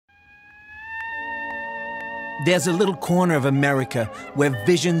There's a little corner of America where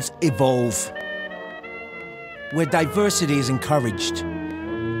visions evolve, where diversity is encouraged,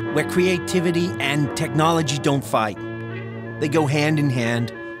 where creativity and technology don't fight. They go hand in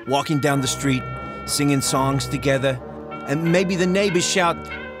hand, walking down the street, singing songs together, and maybe the neighbors shout,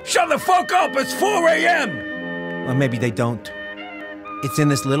 "Shut the fuck up, it's 4 a.m.!" Or maybe they don't. It's in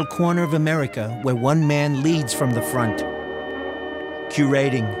this little corner of America where one man leads from the front,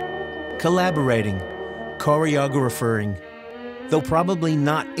 curating, collaborating, choreographing, though probably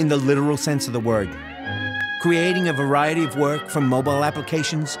not in the literal sense of the word. Creating a variety of work from mobile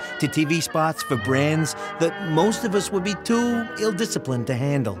applications to TV spots for brands that most of us would be too ill-disciplined to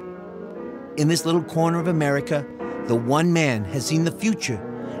handle. In this little corner of America, the one man has seen the future,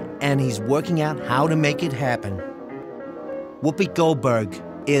 and he's working out how to make it happen. Whoopi Goldberg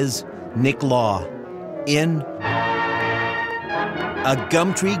is Nick Law in A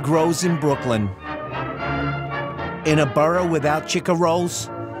Gum Tree Grows in Brooklyn. In a borough without chicka rolls,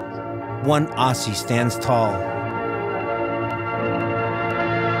 one Aussie stands tall.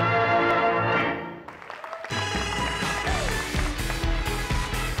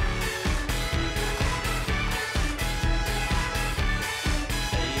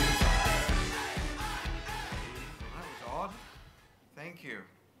 Thank you.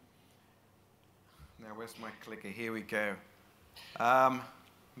 Now, where's my clicker? Here we go. Let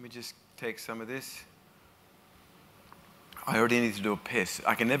me just take some of this. I already need to do a piss.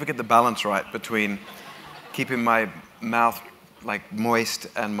 I can never get the balance right between keeping my mouth like moist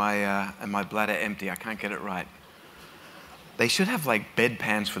and my bladder empty. I can't get it right. They should have like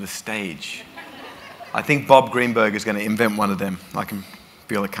bedpans for the stage. I think Bob Greenberg is going to invent one of them. I can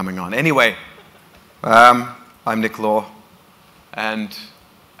feel it coming on. Anyway, I'm Nick Law. And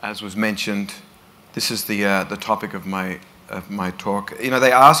as was mentioned, this is the topic of my talk. You know,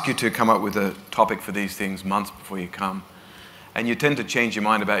 they ask you to come up with a topic for these things months before you come, and you tend to change your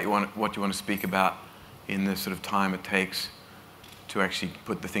mind about what you want to speak about in the sort of time it takes to actually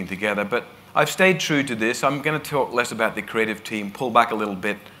put the thing together. But I've stayed true to this. I'm going to talk less about the creative team, pull back a little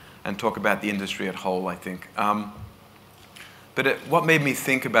bit, and talk about the industry at whole, I think. But what made me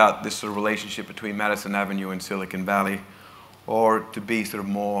think about this sort of relationship between Madison Avenue and Silicon Valley, or to be sort of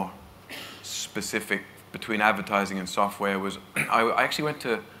more specific between advertising and software, was I actually went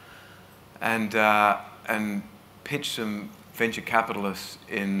to and pitched some venture capitalists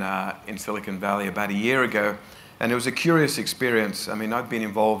in Silicon Valley about a year ago, and it was a curious experience. I mean, I've been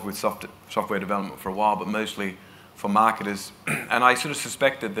involved with software development for a while, but mostly for marketers, and I sort of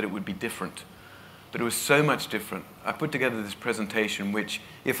suspected that it would be different, but it was so much different. I put together this presentation which,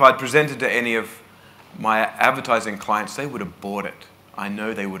 if I'd presented to any of my advertising clients, they would have bought it. I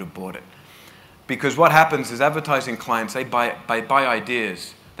know they would have bought it. Because what happens is advertising clients, they buy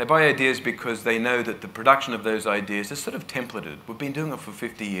ideas. They buy ideas because they know that the production of those ideas is sort of templated. We've been doing it for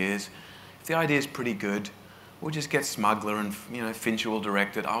 50 years. If the idea is pretty good, we'll just get Smuggler and Fincher will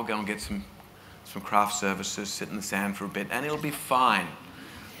direct it. I'll go and get some craft services, sit in the sand for a bit, and it'll be fine.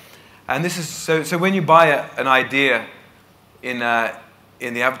 And this is so when you buy an idea in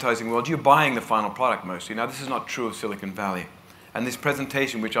the advertising world, you're buying the final product mostly. Now, this is not true of Silicon Valley. And this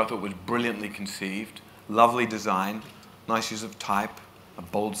presentation, which I thought was brilliantly conceived, lovely design, nice use of type, a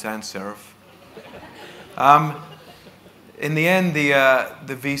bold sans serif. In the end,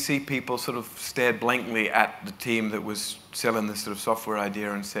 the VC people sort of stared blankly at the team that was selling this sort of software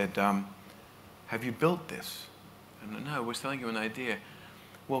idea and said, have you built this? And no, we're selling you an idea.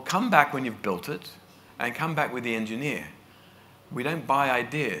 Well, come back when you've built it, and come back with the engineer. We don't buy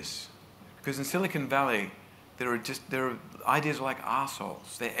ideas, because in Silicon Valley, there are ideas like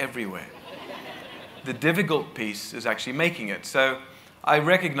arseholes. They're everywhere. The difficult piece is actually making it. So I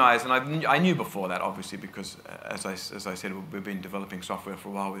recognize, and I knew before that, obviously, because as I said, we've been developing software for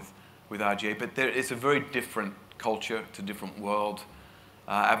a while with RGA, but it's a very different culture. It's a different world.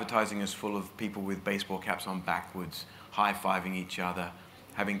 Advertising is full of people with baseball caps on backwards, high-fiving each other,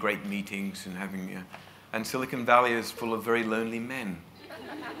 having great meetings, and having... And Silicon Valley is full of very lonely men,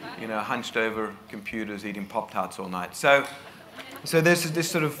 hunched over computers, eating Pop-Tarts all night. So there's this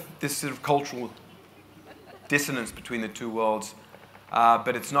sort of cultural dissonance between the two worlds,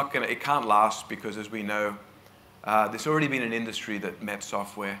 but it can't last because, as we know, there's already been an industry that met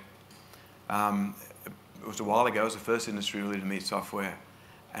software. It was a while ago. It was the first industry really to meet software,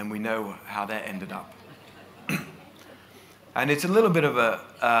 and we know how that ended up. And it's a little bit of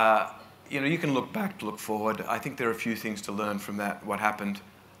a you can look back to look forward. I think there are a few things to learn from that, what happened.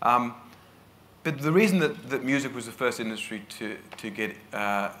 But the reason that music was the first industry to get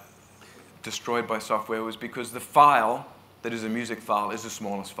destroyed by software was because the file that is a music file is the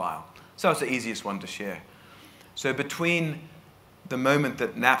smallest file. So it's the easiest one to share. So between the moment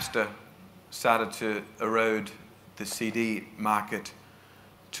that Napster started to erode the CD market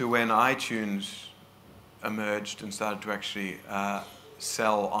to when iTunes emerged and started to actually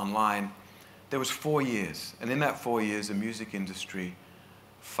sell online, there was 4 years. And in that 4 years, the music industry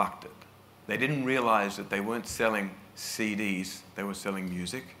fucked it. They didn't realize that they weren't selling CDs, they were selling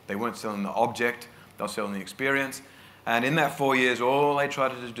music. They weren't selling the object, they were selling the experience. And in that 4 years, all they tried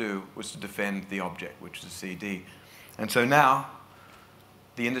to do was to defend the object, which was a CD. And so now,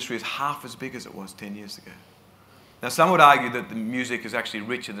 the industry is half as big as it was 10 years ago. Now, some would argue that the music is actually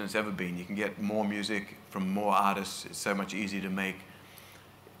richer than it's ever been. You can get more music from more artists. It's so much easier to make.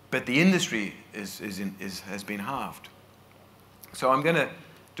 But the industry has been halved. So I'm going to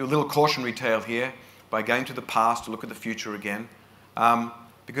do a little cautionary tale here by going to the past to look at the future again.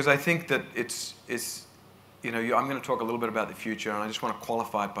 Because I think that I'm going to talk a little bit about the future, and I just want to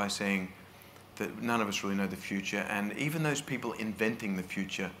qualify it by saying that none of us really know the future. And even those people inventing the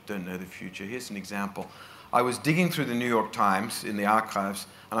future don't know the future. Here's an example. I was digging through the New York Times in the archives,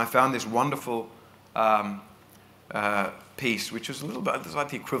 and I found this wonderful piece, which was a little bit, it's like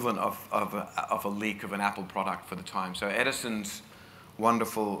the equivalent of a leak of an Apple product for the time. So Edison's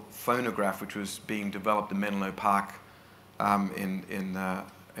wonderful phonograph, which was being developed in Menlo Park in the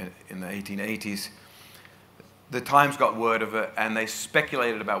 1880s, the Times got word of it, and they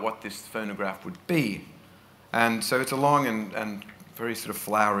speculated about what this phonograph would be. And so it's a long and very sort of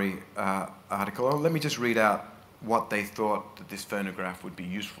flowery article. Let me just read out what they thought that this phonograph would be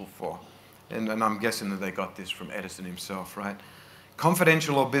useful for. And I'm guessing that they got this from Edison himself, right?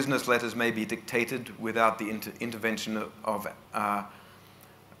 Confidential or business letters may be dictated without the intervention of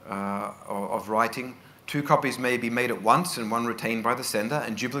writing. 2 copies may be made at once and 1 retained by the sender,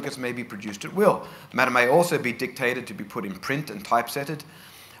 and duplicates may be produced at will. Matter may also be dictated to be put in print and typesetted.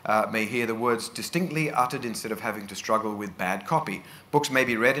 May hear the words distinctly uttered instead of having to struggle with bad copy. Books may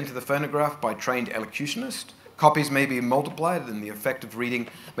be read into the phonograph by trained elocutionists. Copies may be multiplied, and the effect of reading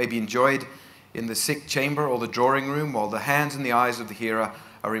may be enjoyed in the sick chamber or the drawing room, while the hands and the eyes of the hearer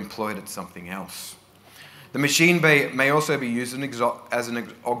are employed at something else. The machine may also be used as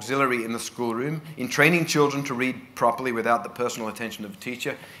an auxiliary in the schoolroom, in training children to read properly without the personal attention of a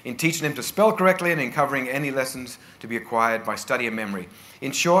teacher, in teaching them to spell correctly, and in covering any lessons to be acquired by study and memory.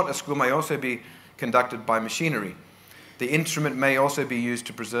 In short, a school may also be conducted by machinery. The instrument may also be used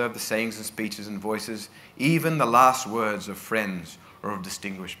to preserve the sayings and speeches and voices, even the last words of friends or of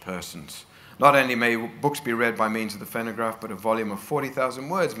distinguished persons. Not only may books be read by means of the phonograph, but a volume of 40,000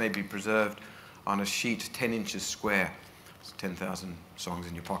 words may be preserved on a sheet 10 inches square. It's 10,000 songs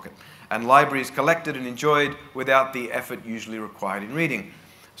in your pocket. And libraries collected and enjoyed without the effort usually required in reading.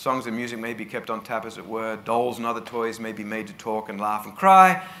 Songs and music may be kept on tap, as it were. Dolls and other toys may be made to talk and laugh and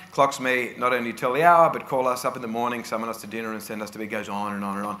cry. Clocks may not only tell the hour, but call us up in the morning, summon us to dinner, and send us to bed. It goes on and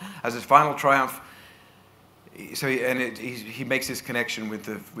on and on. As his final triumph, so he makes this connection with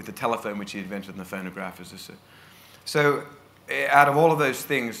the telephone, which he invented, and the phonograph. So out of all of those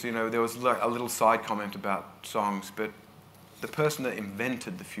things, there was a little side comment about songs, but the person that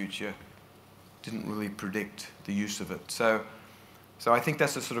invented the future didn't really predict the use of it. So I think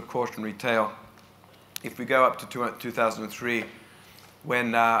that's a sort of cautionary tale. If we go up to 2003,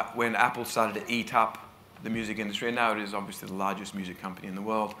 when Apple started to eat up the music industry, and now it is obviously the largest music company in the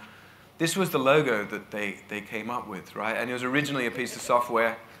world, this was the logo that they came up with, right? And it was originally a piece of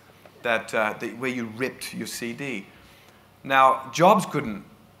software where you ripped your CD. Now, Jobs couldn't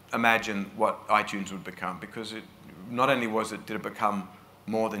imagine what iTunes would become, because not only did it become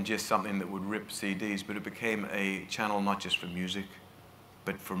more than just something that would rip CDs, but it became a channel not just for music,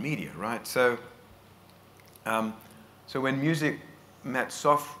 but for media, right? So when music meets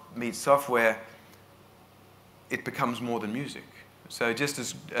software, it becomes more than music. So just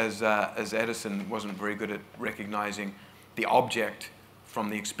as Edison wasn't very good at recognizing the object from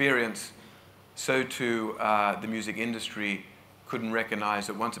the experience, so too the music industry couldn't recognize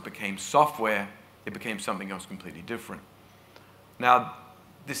that once it became software, it became something else completely different. Now,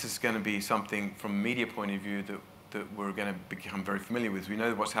 this is going to be something from a media point of view that we're going to become very familiar with. We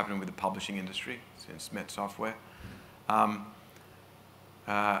know what's happening with the publishing industry since Met Software.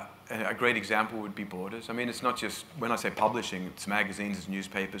 A great example would be Borders. I mean, it's not just, when I say publishing, it's magazines, it's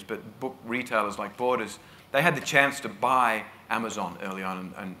newspapers, but book retailers like Borders, they had the chance to buy Amazon early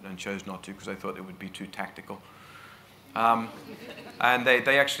on and chose not to because they thought it would be too tactical. And they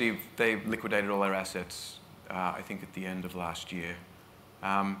liquidated all their assets, I think, at the end of last year.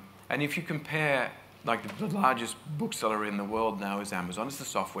 And if you compare, like the largest bookseller in the world now is Amazon. It's a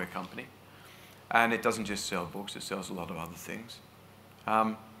software company. And it doesn't just sell books, it sells a lot of other things.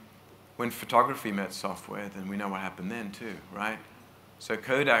 when photography met software, then we know what happened then too, right? So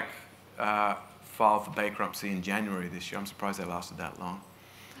Kodak filed for bankruptcy in January this year. I'm surprised they lasted that long.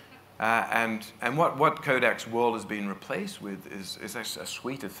 And what Kodak's world has been replaced with is actually a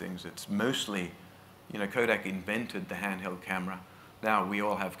suite of things. It's mostly, you know, Kodak invented the handheld camera. Now we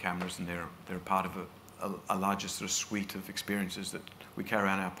all have cameras, and they're part of a larger sort of suite of experiences that we carry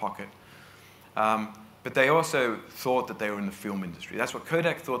around in our pocket. But they also thought that they were in the film industry. That's what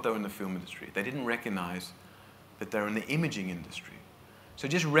Kodak thought they were in the film industry. They didn't recognize that they were in the imaging industry. So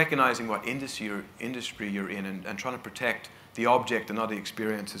just recognizing what industry you're in and trying to protect the object and not the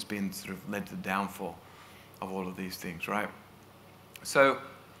experience has been sort of led to the downfall of all of these things, right? So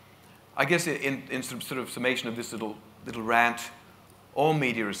I guess in sort of summation of this little rant, all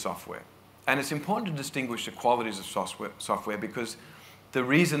media is software. And it's important to distinguish the qualities of software because the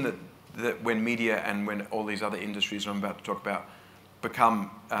reason that when media and when all these other industries I'm about to talk about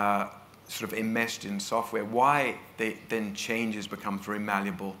become sort of enmeshed in software, why then changes become very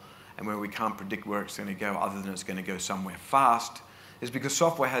malleable and where we can't predict where it's going to go other than it's going to go somewhere fast, is because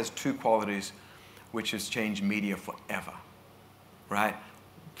software has two qualities which has changed media forever, right?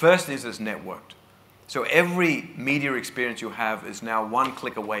 First is it's networked. So every media experience you have is now one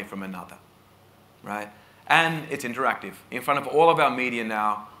click away from another, right? And it's interactive. In front of all of our media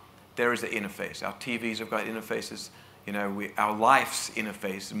now, there is an interface. Our TVs have got interfaces. You know, our life's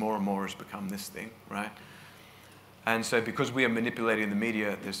interface more and more has become this thing, right? And so because we are manipulating the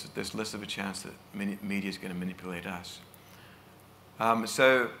media, there's less of a chance that media is going to manipulate us.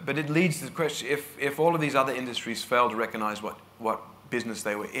 But it leads to the question, if all of these other industries fail to recognize what business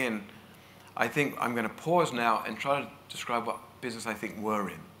they were in, I think I'm going to pause now and try to describe what business I think we're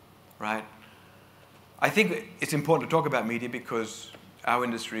in, right? I think it's important to talk about media because our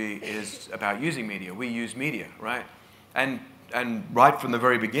industry is about using media. We use media, right? And right from the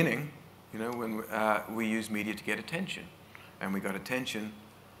very beginning, you know, when we use media to get attention. And we got attention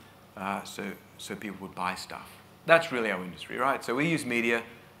so people would buy stuff. That's really our industry, right? So we use media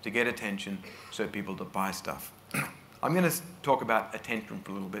to get attention so people to buy stuff. I'm going to talk about attention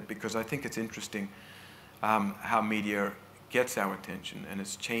for a little bit because I think it's interesting how media gets our attention, and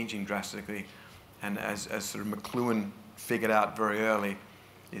it's changing drastically. And as sort of McLuhan figured out very early,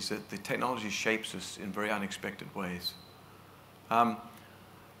 is that the technology shapes us in very unexpected ways.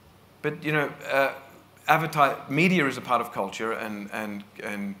 But you know, media is a part of culture, and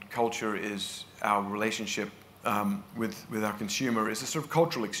culture is our relationship with our consumer. It's a sort of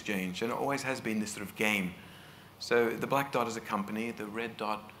cultural exchange, and it always has been this sort of game. So the black dot is a company, the red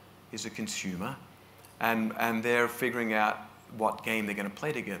dot is a consumer, and they're figuring out what game they're going to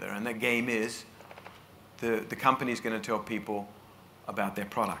play together. And that game is the company is going to tell people about their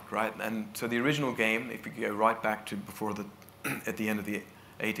product, right? And so the original game, if you go right back to before at the end of the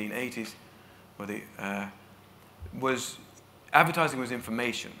 1880s, was advertising was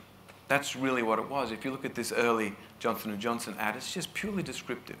information. That's really what it was. If you look at this early Johnson & Johnson ad, it's just purely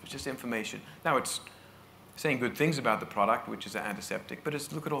descriptive. It's just information. Now it's saying good things about the product, which is an antiseptic, but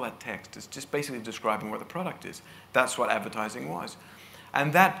look at all that text. It's just basically describing what the product is. That's what advertising was.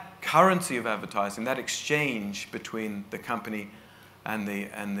 And that currency of advertising, that exchange between the company and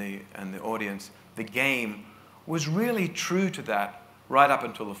the audience, the game, was really true to that right up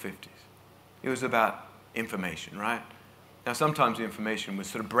until the 50s. It was about information, right? Now, sometimes the information was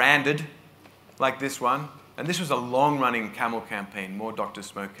sort of branded, like this one. And this was a long-running Camel campaign. More doctors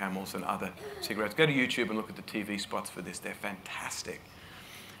smoke Camels than other cigarettes. Go to YouTube and look at the TV spots for this. They're fantastic.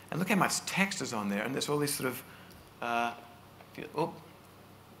 And look how much text is on there. And there's all this sort of... oh,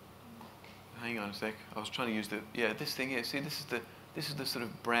 hang on a sec. I was trying to use this thing here. See, this is the sort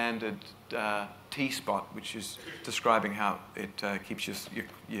of branded T-spot, which is describing how it keeps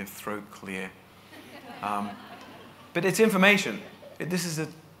your throat clear. But it's information. This is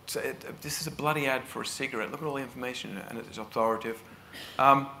a bloody ad for a cigarette. Look at all the information, and it's authoritative.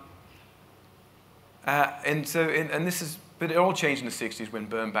 But it all changed in the 60s when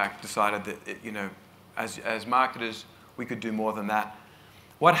Bernbach decided that, as marketers, we could do more than that.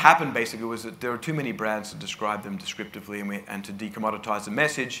 What happened basically was that there were too many brands to describe them descriptively, and to decommoditize the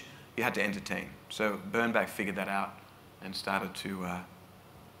message, you had to entertain. So Bernbach figured that out and started to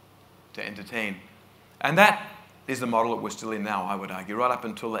entertain. And that is the model that we're still in now, I would argue, right up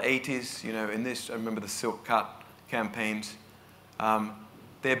until the 80s. In this, I remember the Silk Cut campaigns.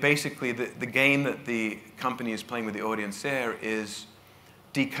 They're basically, the game that the company is playing with the audience there is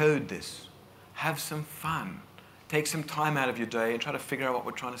decode this, have some fun, take some time out of your day and try to figure out what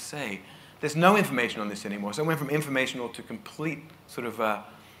we're trying to say. There's no information on this anymore. So it went from informational to complete sort of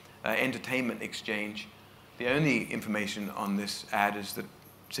entertainment exchange. The only information on this ad is that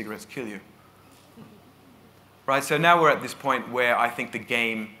cigarettes kill you. Right, so now we're at this point where I think the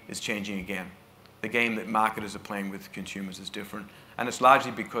game is changing again. The game that marketers are playing with consumers is different. And it's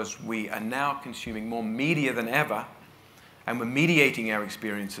largely because we are now consuming more media than ever, and we're mediating our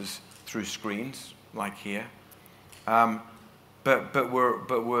experiences through screens, like here. But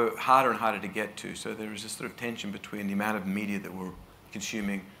we're harder and harder to get to. So there is this sort of tension between the amount of media that we're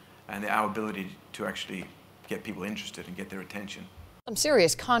consuming and our ability to actually get people interested and get their attention. Some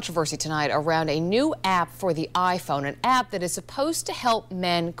serious controversy tonight around a new app for the iPhone, an app that is supposed to help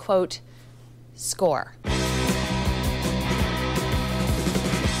men, quote, score.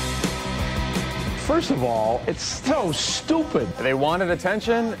 First of all, it's so stupid. They wanted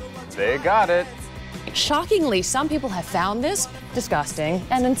attention, they got it. Shockingly, some people have found this disgusting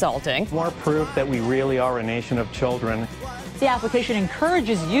and insulting. More proof that we really are a nation of children. The application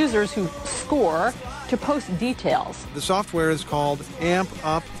encourages users who score to post details. The software is called Amp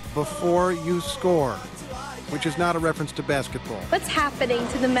Up Before You Score, which is not a reference to basketball. What's happening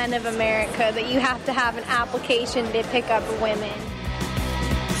to the men of America that you have to have an application to pick up women?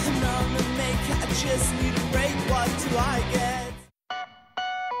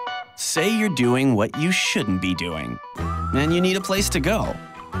 Say you're doing what you shouldn't be doing, and you need a place to go.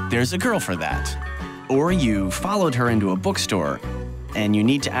 There's a girl for that. Or you followed her into a bookstore, and you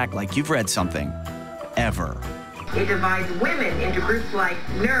need to act like you've read something. Ever. It divides women into groups like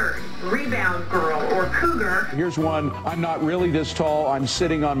nerd, rebound girl, or cougar. Here's one, I'm not really this tall, I'm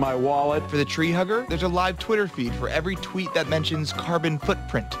sitting on my wallet. For the tree hugger, there's a live Twitter feed for every tweet that mentions carbon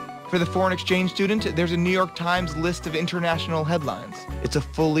footprint. For the foreign exchange student, there's a New York Times list of international headlines. It's a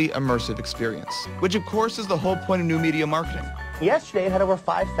fully immersive experience, which of course is the whole point of new media marketing. Yesterday, it had over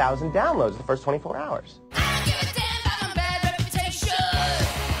 5,000 downloads the first 24 hours.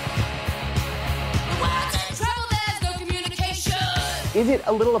 Is it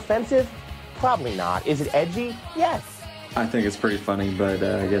a little offensive? Probably not. Is it edgy? Yes. I think it's pretty funny, but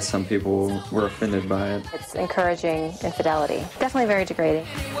I guess some people were offended by it. It's encouraging infidelity. Definitely very degrading.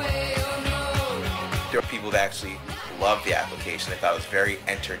 There are people that actually love the application. They thought it was very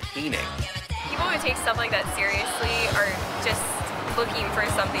entertaining. People who take stuff like that seriously are just looking for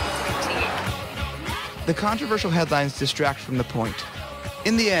something to critique. The controversial headlines distract from the point.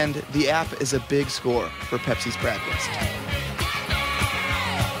 In the end, the app is a big score for Pepsi's brand list.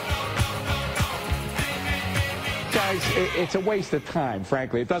 Guys, it's a waste of time,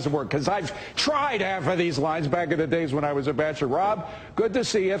 frankly. It doesn't work, because I've tried half of these lines back in the days when I was a bachelor. Rob, good to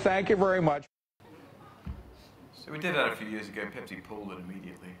see you. Thank you very much. So we did that a few years ago. Pepsi pulled it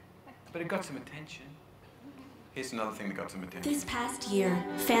immediately. But it got some attention. Here's another thing that got some attention. This past year,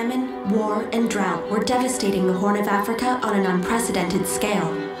 famine, war, and drought were devastating the Horn of Africa on an unprecedented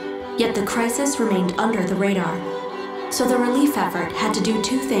scale. Yet the crisis remained under the radar. So the relief effort had to do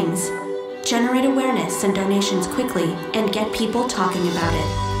two things: generate awareness and donations quickly, and get people talking about it.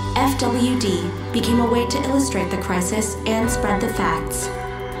 FWD became a way to illustrate the crisis and spread the facts.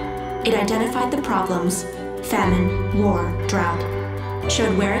 It identified the problems: famine, war, drought,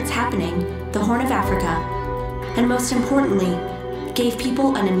 showed where it's happening, the Horn of Africa, and most importantly, gave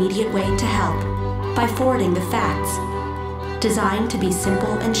people an immediate way to help by forwarding the facts, designed to be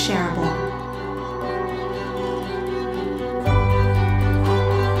simple and shareable.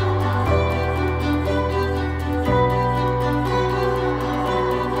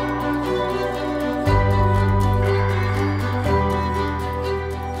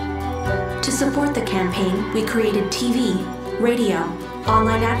 To support the campaign, we created TV, radio,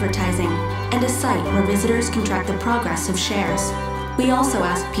 online advertising, and a site where visitors can track the progress of shares. We also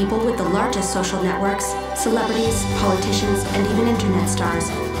asked people with the largest social networks, celebrities, politicians, and even internet stars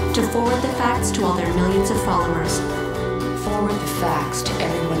to forward the facts to all their millions of followers. Forward the facts to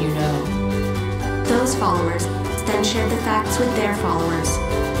everyone you know. Those followers then shared the facts with their followers.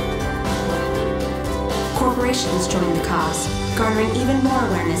 Corporations joined the cause, garnering even more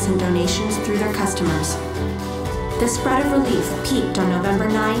awareness and donations through their customers. The spread of relief peaked on November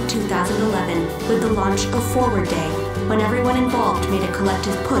 9, 2011, with the launch of Forward Day, when everyone involved made a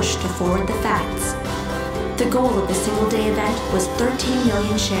collective push to forward the facts. The goal of the single-day event was 13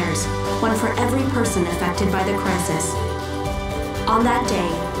 million shares, one for every person affected by the crisis. On that day,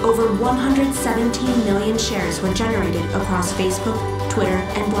 over 117 million shares were generated across Facebook, Twitter,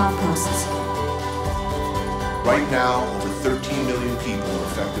 and blog posts. Right now, over 13 million people are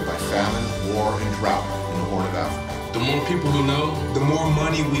affected by famine, war, and drought in the Horn of Africa. The more people who know, the more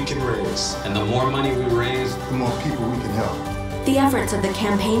money we can raise. And the more money we raise, the more people we can help. The efforts of the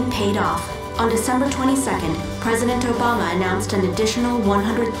campaign paid off. On December 22nd, President Obama announced an additional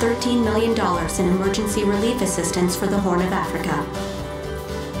 $113 million in emergency relief assistance for the Horn of Africa.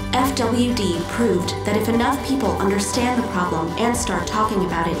 FWD proved that if enough people understand the problem and start talking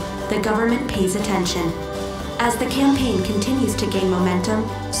about it, the government pays attention. As the campaign continues to gain momentum,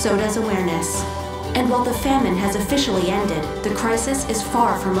 so does awareness. And while the famine has officially ended, the crisis is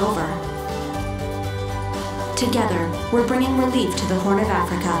far from over. Together, we're bringing relief to the Horn of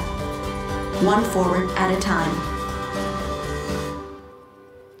Africa, one forward at a time.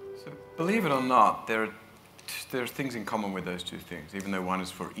 So, believe it or not, there are things in common with those two things, even though one is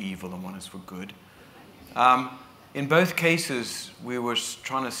for evil and one is for good. In both cases, we were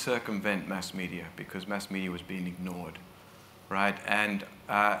trying to circumvent mass media because mass media was being ignored, right? And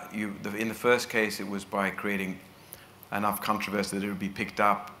in the first case, it was by creating enough controversy that it would be picked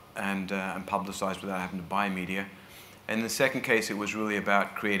up and publicized without having to buy media. And in the second case, it was really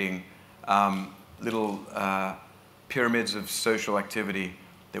about creating little pyramids of social activity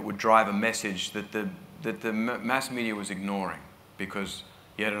that would drive a message that the mass media was ignoring because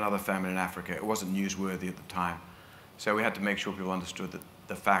yet another famine in Africa. It wasn't newsworthy at the time. So we had to make sure people understood that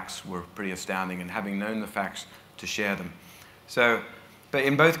the facts were pretty astounding and having known the facts, to share them. So, but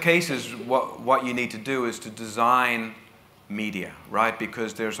in both cases, what you need to do is to design media, right?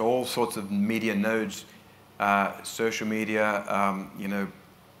 Because there's all sorts of media nodes, social media, you know,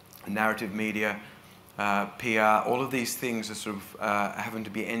 narrative media, PR, all of these things are sort of having to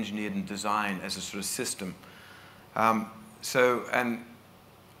be engineered and designed as a sort of system.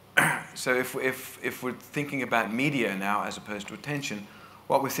 So if we're thinking about media now as opposed to attention,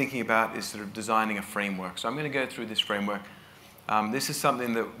 what we're thinking about is sort of designing a framework. So I'm going to go through this framework. This is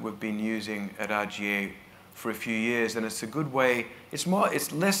something that we've been using at RGA for a few years, and it's a good way. It's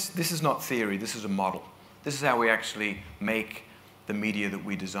less. This is not theory. This is a model. This is how we actually make the media that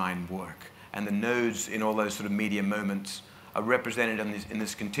we design work. And the nodes in all those sort of media moments are represented in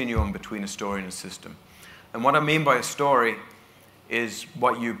this continuum between a story and a system. And what I mean by a story is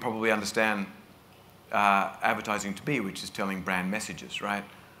what you probably understand advertising to be, which is telling brand messages, right?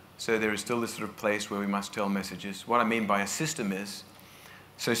 So there is still this sort of place where we must tell messages. What I mean by a system is,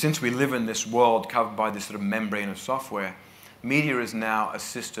 so since we live in this world covered by this sort of membrane of software, media is now a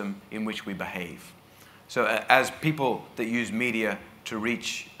system in which we behave. So as people that use media to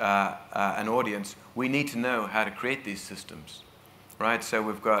reach an audience, we need to know how to create these systems, right? So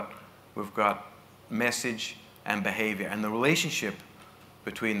we've got message and behavior, and the relationship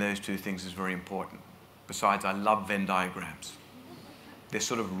between those two things is very important. Besides, I love Venn diagrams. They're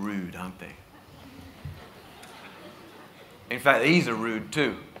sort of rude, aren't they? In fact, these are rude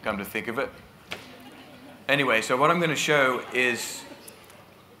too, come to think of it. Anyway, so what I'm going to show is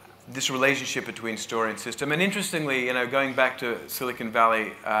this relationship between story and system. And interestingly, you know, going back to Silicon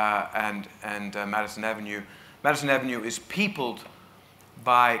Valley and Madison Avenue is peopled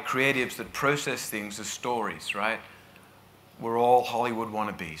by creatives that process things as stories, right? We're all Hollywood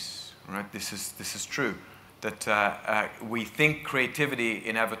wannabes, right? This is true. That we think creativity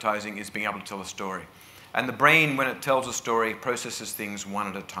in advertising is being able to tell a story. And the brain, when it tells a story, processes things one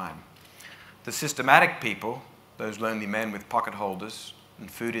at a time. The systematic people, those lonely men with pocket holders and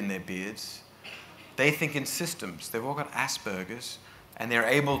food in their beards, they think in systems. They've all got Asperger's, and they're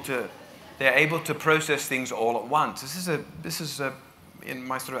able to process things all at once. This is in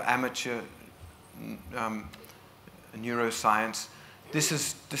my sort of amateur neuroscience. This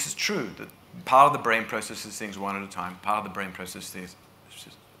is true that part of the brain processes things one at a time. Part of the brain processes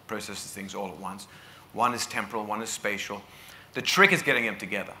things all at once. One is temporal, one is spatial. The trick is getting them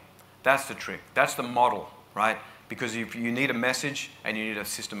together. That's the trick. That's the model, right? Because you need a message and you need a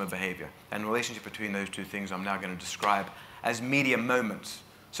system of behavior. And the relationship between those two things I'm now going to describe as media moments.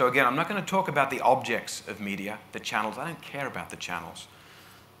 So again, I'm not going to talk about the objects of media, the channels. I don't care about the channels.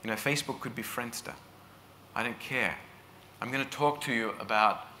 You know, Facebook could be Friendster. I don't care. I'm going to talk to you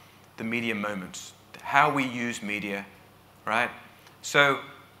about the media moments, how we use media, right? So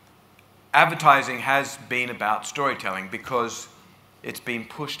advertising has been about storytelling because it's been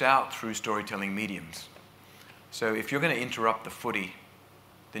pushed out through storytelling mediums. So if you're going to interrupt the footy,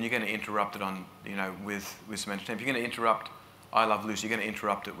 then you're going to interrupt it on, you know, with some entertainment. If you're going to interrupt I Love Lucy, you're going to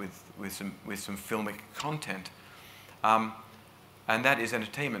interrupt it with some filmic content. And that is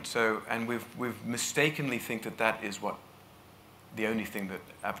entertainment. So, and we've mistakenly think that is what the only thing that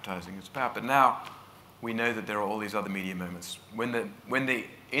advertising is about. But now we know that there are all these other media moments. When the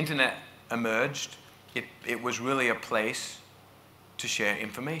internet emerged, it was really a place to share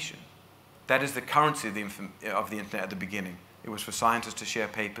information. That is the currency of the internet at the beginning. It was for scientists to share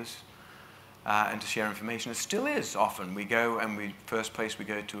papers and to share information. It still is often. We go and first place we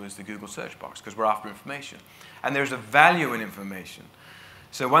go to is the Google search box because we're after information. And there's a value in information.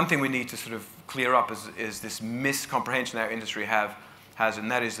 So one thing we need to sort of clear up is this miscomprehension our industry have has,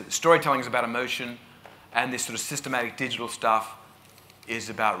 and that is that storytelling is about emotion, and this sort of systematic digital stuff is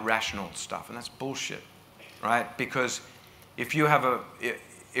about rational stuff, and that's bullshit, right? Because if you have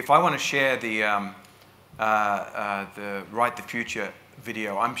if I want to share the Write the Future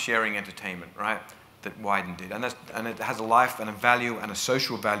video, I'm sharing entertainment, right? That Wyden did, and it has a life and a value and a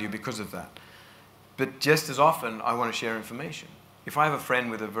social value because of that. But just as often, I want to share information. If I have a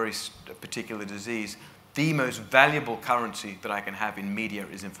friend with a very particular disease, the most valuable currency that I can have in media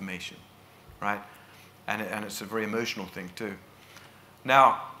is information, right? And it's a very emotional thing too.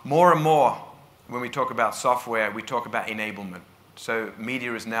 Now, more and more, when we talk about software, we talk about enablement. So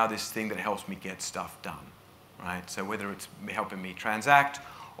media is now this thing that helps me get stuff done, right? So whether it's helping me transact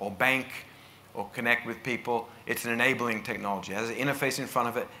or bank or connect with people, it's an enabling technology. It has an interface in front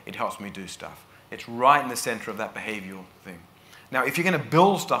of it, it helps me do stuff. It's right in the center of that behavioral thing. Now, if you're going to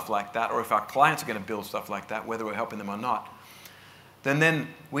build stuff like that, or if our clients are going to build stuff like that, whether we're helping them or not, then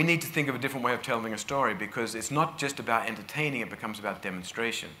we need to think of a different way of telling a story, because it's not just about entertaining, it becomes about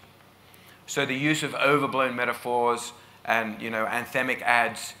demonstration. So the use of overblown metaphors and anthemic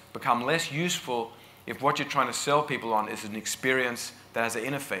ads become less useful if what you're trying to sell people on is an experience that has an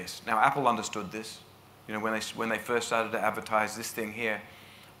interface. Now, Apple understood this. When they first started to advertise this thing here,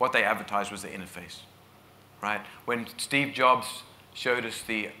 what they advertised was the interface, right? When Steve Jobs showed us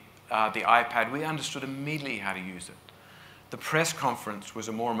the iPad, we understood immediately how to use it. The press conference was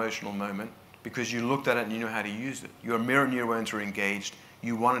a more emotional moment because you looked at it and you knew how to use it. Your mirror neurons were engaged.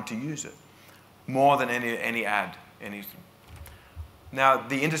 You wanted to use it more than any ad. Now,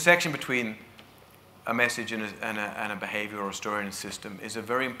 the intersection between a message and a behavior or a story and a system is a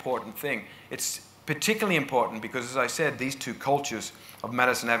very important thing. It's particularly important because, as I said, these two cultures of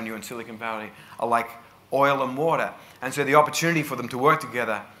Madison Avenue and Silicon Valley are like oil and water. And so the opportunity for them to work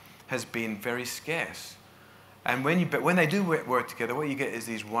together has been very scarce. And when they do work together, what you get is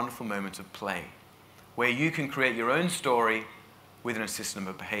these wonderful moments of play, where you can create your own story within a system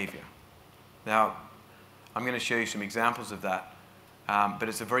of behavior. Now, I'm going to show you some examples of that, but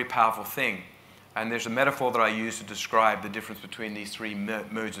it's a very powerful thing. And there's a metaphor that I use to describe the difference between these three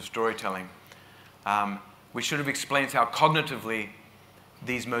modes of storytelling, which sort of explains how cognitively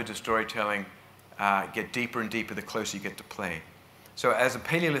these modes of storytelling get deeper and deeper the closer you get to play. So as a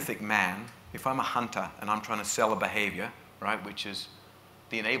Paleolithic man, if I'm a hunter and I'm trying to sell a behavior, right, which is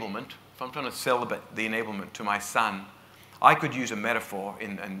the enablement, if I'm trying to sell the enablement to my son, I could use a metaphor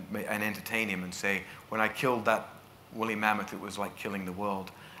and entertain him and say, when I killed that woolly mammoth, it was like killing the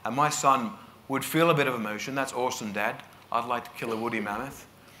world. And my son would feel a bit of emotion. That's awesome, Dad. I'd like to kill a woolly mammoth.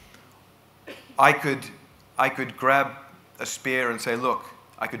 I could grab a spear and say, look,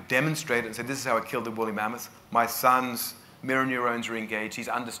 I could demonstrate it and say, this is how I killed the woolly mammoth. My son's mirror neurons are engaged. He's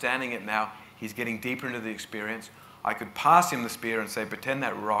understanding it now. He's getting deeper into the experience. I could pass him the spear and say, pretend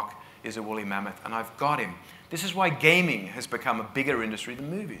that rock is a woolly mammoth, and I've got him. This is why gaming has become a bigger industry than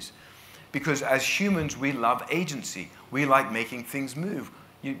movies. Because as humans, we love agency. We like making things move.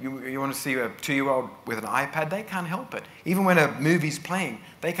 You want to see a 2-year-old with an iPad, they can't help it. Even when a movie's playing,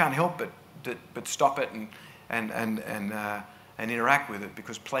 they can't help but stop it and interact with it,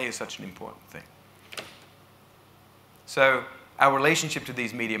 because play is such an important thing. So our relationship to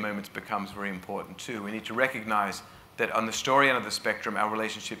these media moments becomes very important too. We need to recognize that on the story end of the spectrum, our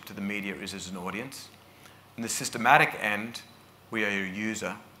relationship to the media is as an audience. In the systematic end, we are a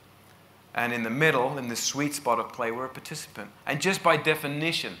user. And in the middle, in the sweet spot of play, we're a participant. And just by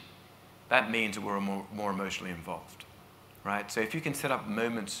definition, that means that we're more emotionally involved, right? So if you can set up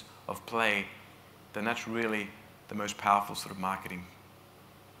moments of play, then that's really the most powerful sort of marketing.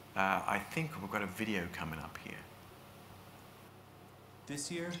 I think we've got a video coming up here. This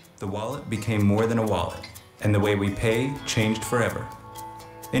year, the wallet became more than a wallet, and the way we pay changed forever.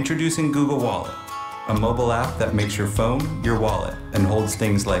 Introducing Google Wallet, a mobile app that makes your phone your wallet and holds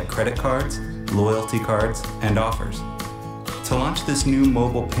things like credit cards, loyalty cards, and offers. To launch this new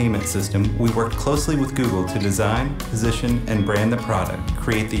mobile payment system, we worked closely with Google to design, position, and brand the product,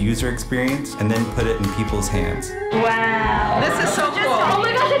 create the user experience, and then put it in people's hands. Wow. This is so cool. Oh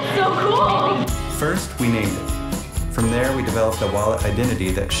my gosh, it's so cool. First, we named it. From there, we developed a wallet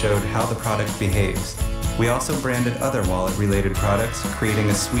identity that showed how the product behaves. We also branded other wallet-related products, creating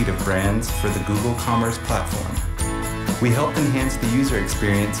a suite of brands for the Google Commerce platform. We helped enhance the user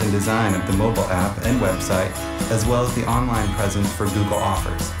experience and design of the mobile app and website, as well as the online presence for Google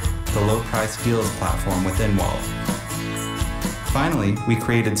Offers, the low-price deals platform within Wallet. Finally, we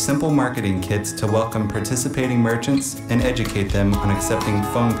created simple marketing kits to welcome participating merchants and educate them on accepting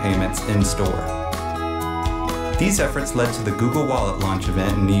phone payments in-store. These efforts led to the Google Wallet launch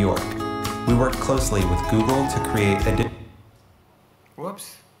event in New York. We worked closely with Google to create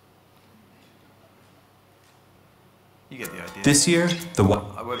Whoops. You get the idea. This year, the We're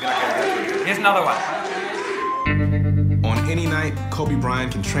gonna go. Here's another one. On any night, Kobe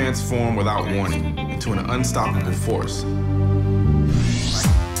Bryant can transform without warning into an unstoppable force.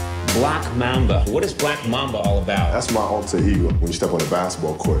 Black Mamba. What is Black Mamba all about? That's my alter ego. When you step on the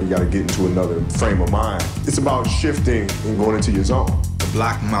basketball court, you got to get into another frame of mind. It's about shifting and going into your zone. The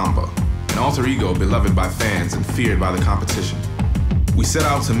Black Mamba, an alter ego beloved by fans and feared by the competition. We set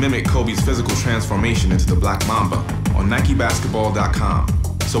out to mimic Kobe's physical transformation into the Black Mamba on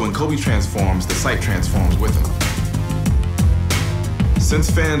NikeBasketball.com. So when Kobe transforms, the site transforms with him.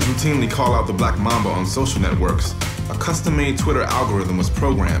 Since fans routinely call out the Black Mamba on social networks, a custom-made Twitter algorithm was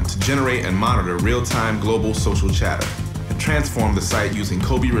programmed to generate and monitor real-time global social chatter and transform the site using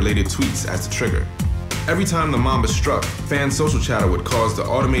Kobe-related tweets as the trigger. Every time the Mamba struck, fan social chatter would cause the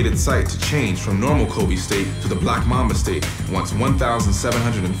automated site to change from normal Kobe state to the Black Mamba state once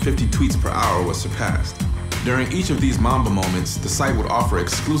 1,750 tweets per hour was surpassed. During each of these Mamba moments, the site would offer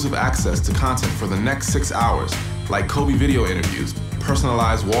exclusive access to content for the next 6 hours, like Kobe video interviews,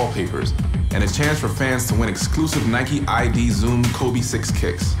 personalized wallpapers, and a chance for fans to win exclusive Nike ID Zoom Kobe 6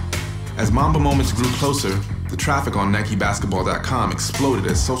 kicks. As Mamba moments grew closer, the traffic on NikeBasketball.com exploded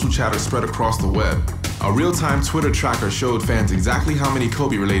as social chatter spread across the web. A real-time Twitter tracker showed fans exactly how many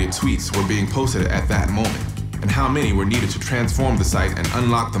Kobe-related tweets were being posted at that moment, and how many were needed to transform the site and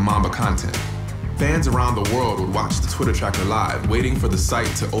unlock the Mamba content. Fans around the world would watch the Twitter tracker live, waiting for the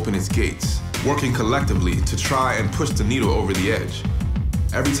site to open its gates, working collectively to try and push the needle over the edge.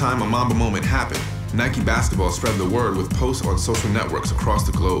 Every time a Mamba moment happened, Nike Basketball spread the word with posts on social networks across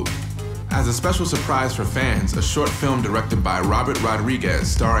the globe. As a special surprise for fans, a short film directed by Robert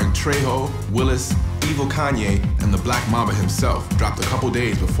Rodriguez starring Trejo, Willis, Evil Kanye, and the Black Mamba himself dropped a couple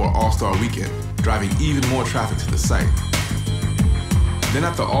days before All-Star Weekend, driving even more traffic to the site. Then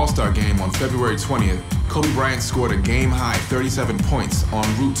at the All-Star game on February 20th, Kobe Bryant scored a game-high 37 points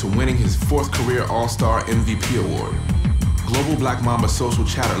en route to winning his 4th career All-Star MVP award. Global Black Mamba social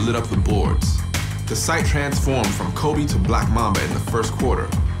chatter lit up the boards. The site transformed from Kobe to Black Mamba in the first quarter.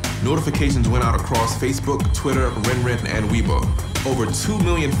 Notifications went out across Facebook, Twitter, Rinrin, and Weibo. Over 2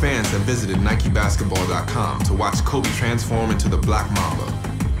 million fans have visited NikeBasketball.com to watch Kobe transform into the Black Mamba.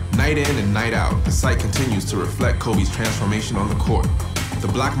 Night in and night out, the site continues to reflect Kobe's transformation on the court. The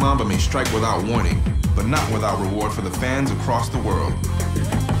Black Mamba may strike without warning, but not without reward for the fans across the world.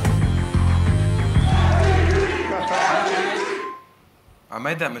 I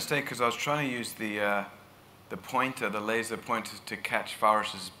made that mistake because I was trying to use the pointer, the laser pointer, to catch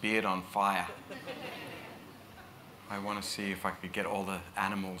Forrest's beard on fire. I want to see if I could get all the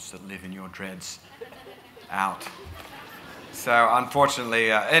animals that live in your dreads out. So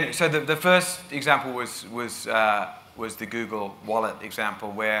unfortunately, anyway, so the first example was the Google Wallet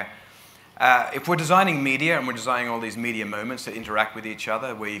example, where if we're designing media and we're designing all these media moments that interact with each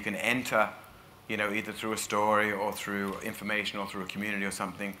other, where you can enter, you know, either through a story or through information or through a community or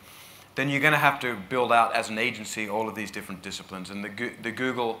something, then you're going to have to build out as an agency all of these different disciplines. And the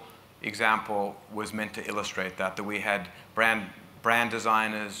Google example was meant to illustrate that we had brand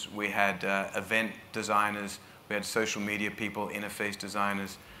designers, we had event designers, we had social media people, interface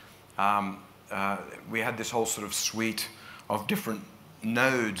designers. We had this whole sort of suite of different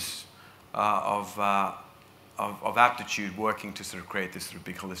nodes of aptitude working to sort of create this sort of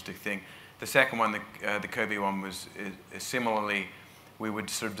big holistic thing. The second one, the Kobe one, was similarly, we were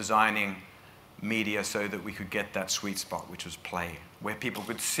sort of designing media so that we could get that sweet spot, which was play, where people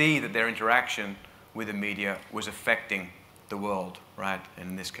could see that their interaction with the media was affecting the world, right? And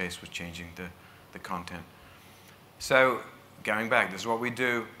in this case, was changing the content. So going back, this is what we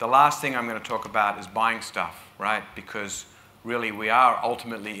do. The last thing I'm going to talk about is buying stuff, right? Because really we are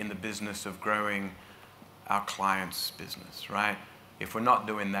ultimately in the business of growing our clients' business, right? If we're not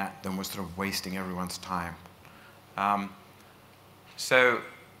doing that, then we're sort of wasting everyone's time. So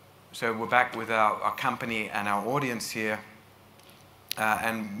we're back with our company and our audience here.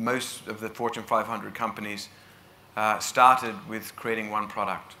 And most of the Fortune 500 companies started with creating one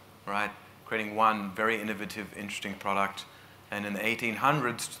product, right? Creating one very innovative, interesting product. And in the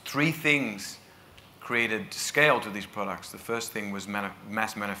 1800s, 3 things created scale to these products. The first thing was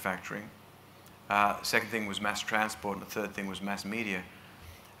mass manufacturing. Second thing was mass transport. And the third thing was mass media.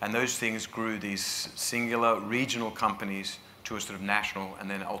 And those things grew these singular regional companies to a sort of national and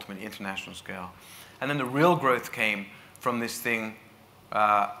then ultimately international scale. And then the real growth came from this thing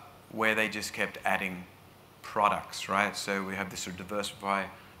where they just kept adding products, right? So we have this sort of diversified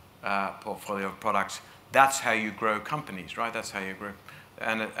portfolio of products. That's how you grow companies, right? That's how you grow.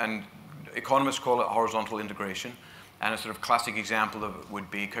 And economists call it horizontal integration. And a sort of classic example of it would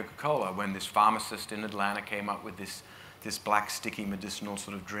be Coca-Cola, when this pharmacist in Atlanta came up with this black sticky medicinal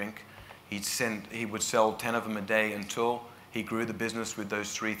sort of drink. He would sell 10 of them a day until he grew the business with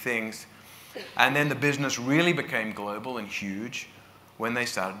those 3 things. And then the business really became global and huge when they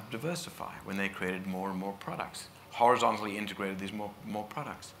started to diversify, when they created more and more products, horizontally integrated these more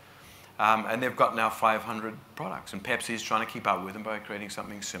products. And they've got now 500 products, and Pepsi is trying to keep up with them by creating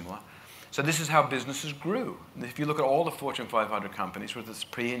something similar. So this is how businesses grew. If you look at all the Fortune 500 companies, whether it's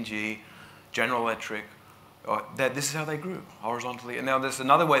P&G, General Electric, this is how they grew, horizontally. And now there's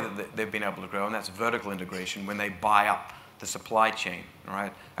another way that they've been able to grow, and that's vertical integration, when they buy up the supply chain,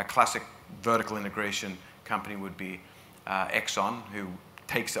 right? A classic vertical integration company would be Exxon, who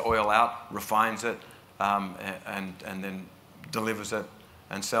takes the oil out, refines it, and then delivers it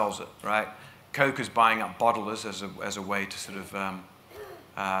and sells it, right? Coke is buying up bottlers as a way to sort of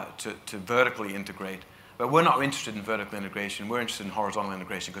to vertically integrate. But we're not interested in vertical integration. We're interested in horizontal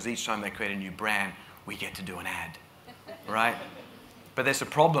integration, because each time they create a new brand, we get to do an ad, right? But there's a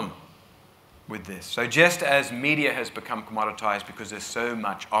problem with this. So just as media has become commoditized because there's so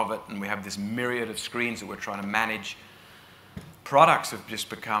much of it, and we have this myriad of screens that we're trying to manage, products have just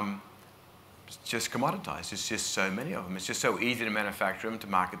become just commoditized. It's just so many of them. It's just so easy to manufacture them, to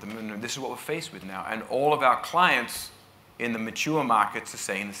market them, and this is what we're faced with now. And all of our clients in the mature markets are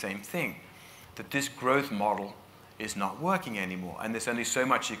saying the same thing, that this growth model is not working anymore, and there's only so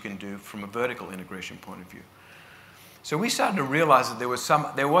much you can do from a vertical integration point of view. So we started to realize that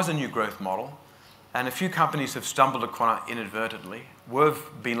there was a new growth model, and a few companies have stumbled upon it inadvertently. We've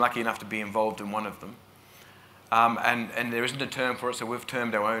been lucky enough to be involved in one of them, and there isn't a term for it, so we've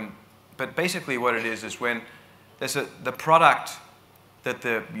termed our own. But basically what it is when there's the product that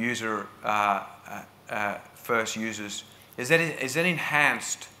the user first uses is then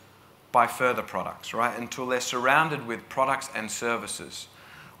enhanced by further products, right? Until they're surrounded with products and services,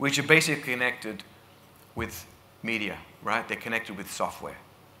 which are basically connected with media, right? They're connected with software.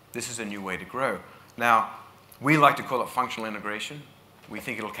 This is a new way to grow. Now, we like to call it functional integration. We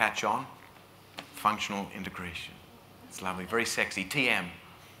think it'll catch on. Functional integration. It's lovely, very sexy, TM,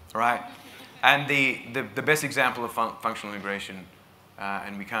 right? And the best example of functional integration,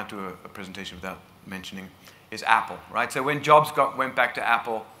 and we can't do a presentation without mentioning, is Apple, right? So when Jobs went back to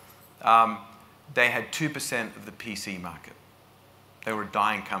Apple, they had 2% of the PC market. They were a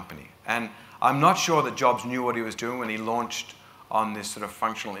dying company. And I'm not sure that Jobs knew what he was doing when he launched on this sort of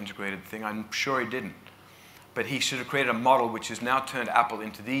functional integrated thing. I'm sure he didn't. But he should have created a model which has now turned Apple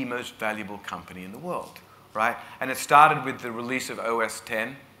into the most valuable company in the world, right? And it started with the release of OS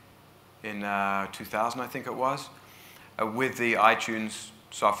X in 2000, I think it was, with the iTunes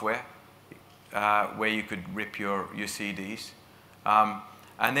software, where you could rip your CDs.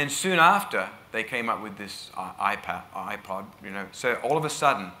 And then soon after, they came up with this iPod, you know. So all of a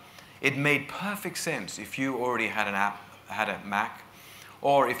sudden, it made perfect sense if you already had a Mac,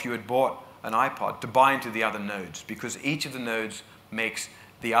 or if you had bought an iPod, to buy into the other nodes, because each of the nodes makes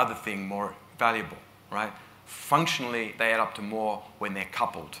the other thing more valuable, right? Functionally, they add up to more when they're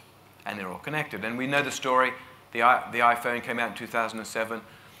coupled and they're all connected. And we know the story. The iPhone came out in 2007.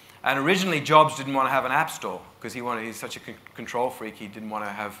 And originally, Jobs didn't want to have an app store, because he's such a control freak. He didn't want to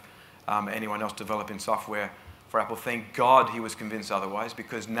have anyone else developing software for Apple. Thank God he was convinced otherwise,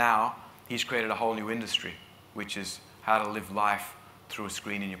 because now he's created a whole new industry, which is how to live life through a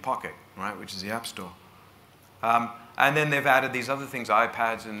screen in your pocket, right? Which is the App Store. And then they've added these other things,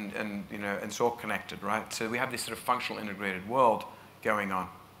 iPads, and it's all connected, right? So we have this sort of functional integrated world going on.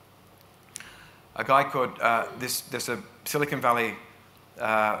 A guy called there's a Silicon Valley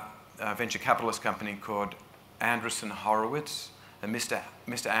venture capitalist company called Andreessen Horowitz, and Mr.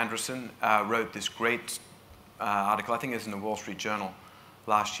 Andreessen wrote this great article, I think it was in the Wall Street Journal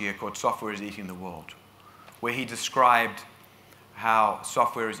last year, called "Software is Eating the World," where he described how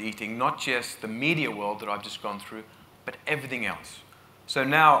software is eating not just the media world that I've just gone through, but everything else. So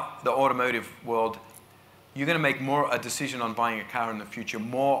now the automotive world, you're going to make a decision on buying a car in the future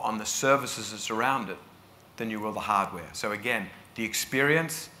more on the services that surround it than you will the hardware. So again, the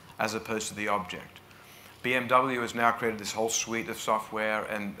experience as opposed to the object. BMW has now created this whole suite of software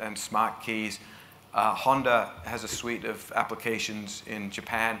and smart keys. Honda has a suite of applications in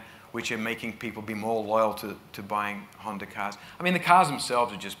Japan which are making people be more loyal to buying Honda cars. I mean, the cars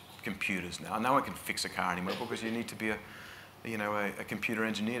themselves are just computers now. No one can fix a car anymore because you need to be a computer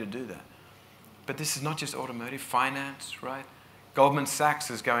engineer to do that. But this is not just automotive, finance, right? Goldman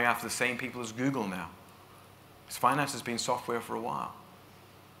Sachs is going after the same people as Google now. Finance has been software for a while.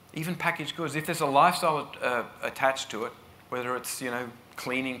 Even packaged goods, if there's a lifestyle attached to it, whether it's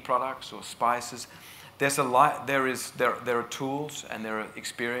cleaning products or spices, there are tools and there are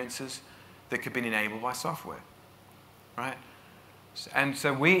experiences that could be enabled by software, right? And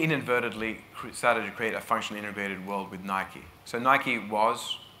so we inadvertently started to create a functionally integrated world with Nike. So Nike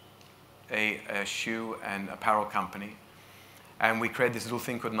was a shoe and apparel company, and we created this little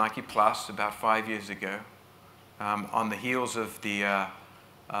thing called Nike Plus about 5 years ago. On the heels of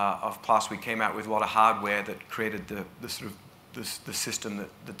Plus, we came out with a lot of hardware that created the system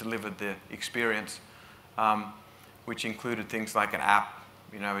that delivered the experience, which included things like an app,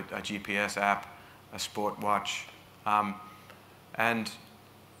 you know, a GPS app, a sport watch, and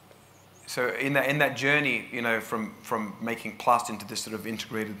so in that journey, you know, from making Plus into this sort of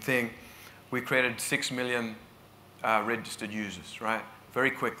integrated thing, we created 6 million registered users, right?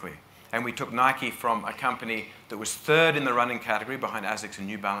 Very quickly. And we took Nike from a company that was third in the running category behind ASICS and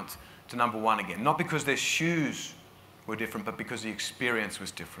New Balance to #1 again. Not because their shoes were different, but because the experience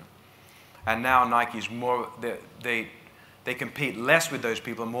was different. And now Nike's more, they compete less with those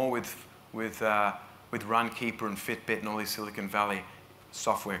people, more with Runkeeper and Fitbit and all these Silicon Valley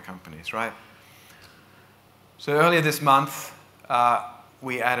software companies, right? So earlier this month,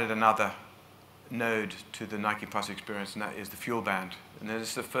 we added another node to the Nike Plus experience, and that is the Fuel Band. And this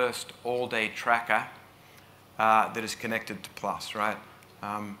is the first all-day tracker that is connected to Plus, right?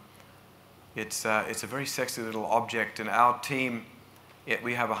 It's a very sexy little object, and our team,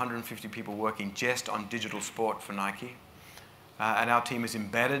 we have 150 people working just on digital sport for Nike. And our team is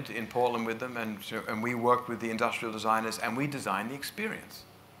embedded in Portland with them, and we work with the industrial designers, and we design the experience.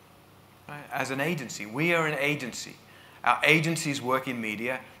 Right? As an agency, we are an agency. Our agencies work in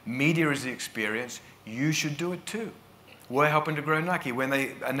media. Media is the experience. You should do it too. We're helping to grow Nike. When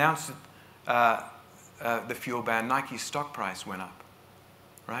they announced the Fuel Band, Nike's stock price went up,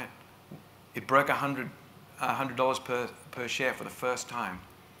 right? It broke $100 per share for the first time.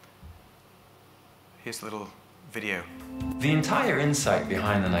 Here's a little video. The entire insight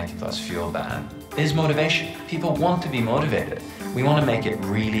behind the Nike Plus Fuel Band is motivation. People want to be motivated. We want to make it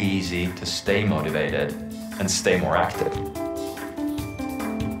really easy to stay motivated and stay more active.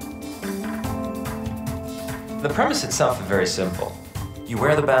 The premise itself is very simple. You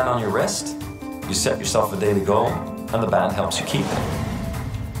wear the band on your wrist, you set yourself a daily goal, and the band helps you keep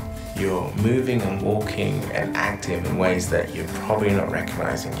it. You're moving and walking and active in ways that you're probably not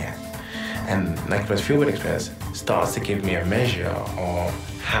recognizing yet. And Nike Plus Fuel Band experience starts to give me a measure of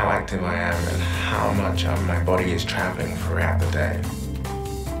how active I am and how much my body is traveling throughout the day.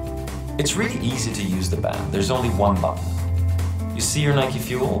 It's really easy to use the band. There's only one button. You see your Nike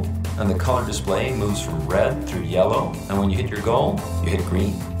Fuel, and the color display moves from red through yellow, and when you hit your goal, you hit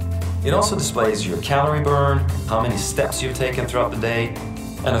green. It also displays your calorie burn, how many steps you've taken throughout the day,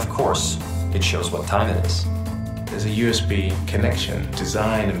 and of course, it shows what time it is. There's a USB connection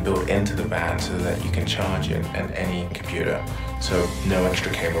designed and built into the band so that you can charge it at any computer, so no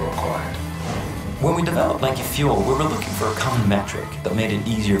extra cable required. When we developed Nike Fuel, we were looking for a common metric that made it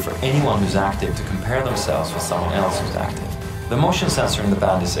easier for anyone who's active to compare themselves with someone else who's active. The motion sensor in the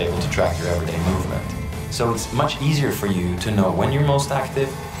band is able to track your everyday movement, so it's much easier for you to know when you're most active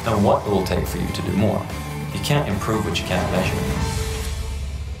and what it will take for you to do more. You can't improve what you can't measure.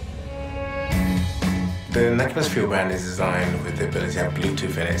 The Nike Plus Fuel Band is designed with the ability to have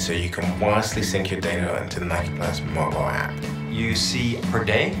Bluetooth in it, so you can wirelessly sync your data into the Nike Plus mobile app. You see per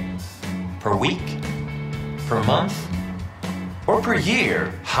day, per week, per month, or per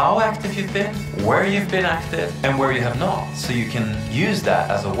year how active you've been, where you've been active, and where you have not. So you can use that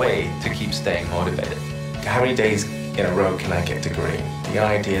as a way to keep staying motivated. How many days in a row can I get to green? The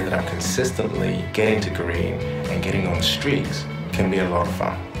idea that I'm consistently getting to green and getting on streaks can be a lot of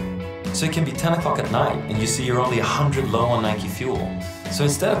fun. So it can be 10 o'clock at night and you see you're only 100 low on Nike Fuel. So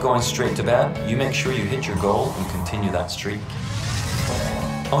instead of going straight to bed, you make sure you hit your goal and continue that streak.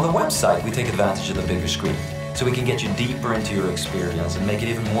 On the website, we take advantage of the bigger screen, so we can get you deeper into your experience and make it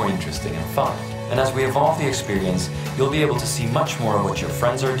even more interesting and fun. And as we evolve the experience, you'll be able to see much more of what your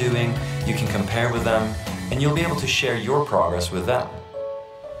friends are doing, you can compare with them, and you'll be able to share your progress with them.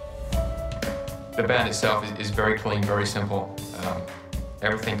 The band itself is very clean, very simple.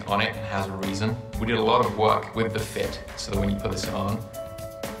 Everything on it has a reason. We did a lot of work with the fit, so that when you put this on,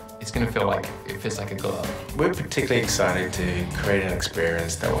 it's going to feel like it fits like a glove. We're particularly excited to create an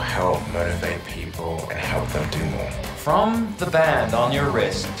experience that will help motivate people and help them do more. From the band on your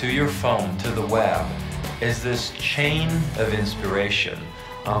wrist, to your phone, to the web, is this chain of inspiration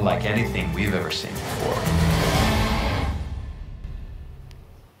unlike anything we've ever seen before.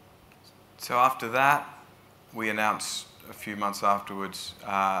 So after that, we announced a few months afterwards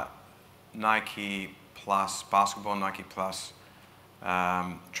Nike Plus, basketball Nike Plus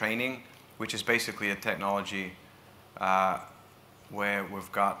training, which is basically a technology where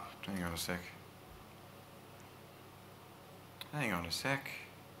we've got, hang on a sec.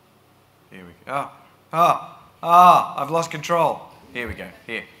 Here we go. I've lost control. Here we go,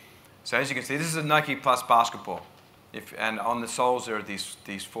 here. So as you can see, this is a Nike Plus basketball. And on the soles there are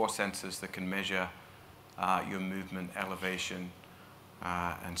these 4 sensors that can measure your movement, elevation,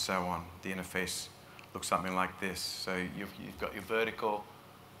 and so on. The interface looks something like this. So you've got your vertical,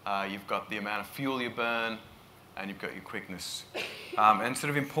 you've got the amount of fuel you burn, and you've got your quickness. And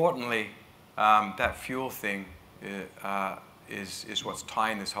sort of importantly, that fuel thing is what's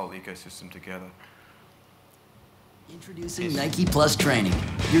tying this whole ecosystem together. Introducing Nike Plus Training,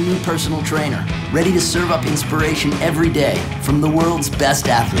 your new personal trainer, ready to serve up inspiration every day from the world's best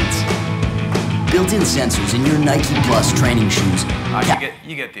athletes. Built-in sensors in your Nike Plus training shoes.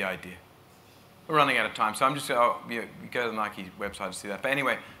 You get the idea. We're running out of time, so I'm just you go to the Nike website to see that. But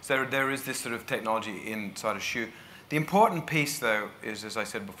anyway, so there is this sort of technology inside a shoe. The important piece, though, is, as I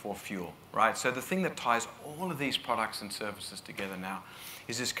said before, fuel, right? So the thing that ties all of these products and services together now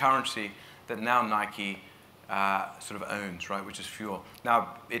is this currency that now Nike sort of owns, right, which is fuel.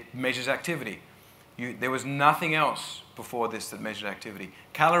 Now, it measures activity. There was nothing else before this that measured activity.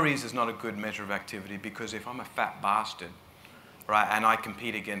 Calories is not a good measure of activity because if I'm a fat bastard, right, and I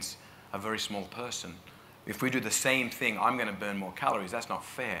compete against a very small person, if we do the same thing, I'm going to burn more calories. That's not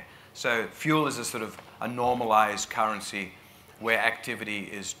fair. So fuel is a sort of a normalized currency where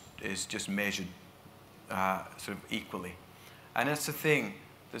activity is just measured sort of equally. And that's the thing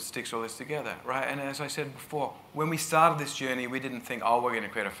that sticks all this together, right? And as I said before, when we started this journey, we didn't think, oh, we're going to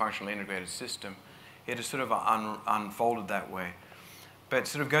create a functionally integrated system. It has sort of unfolded that way. But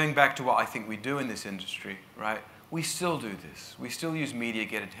sort of going back to what I think we do in this industry, right? We still do this. We still use media to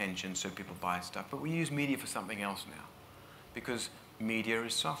get attention so people buy stuff, but we use media for something else now. Because media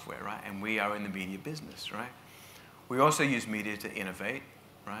is software, right? And we are in the media business, right? We also use media to innovate,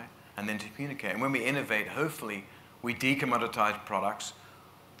 right? And then to communicate. And when we innovate, hopefully, we decommoditize products,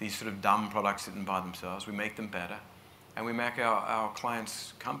 these sort of dumb products sitting by themselves. We make them better. And we make our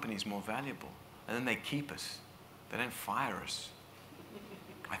clients' companies more valuable. And then they keep us. They don't fire us.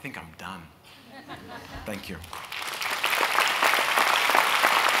 I think I'm done. Thank you.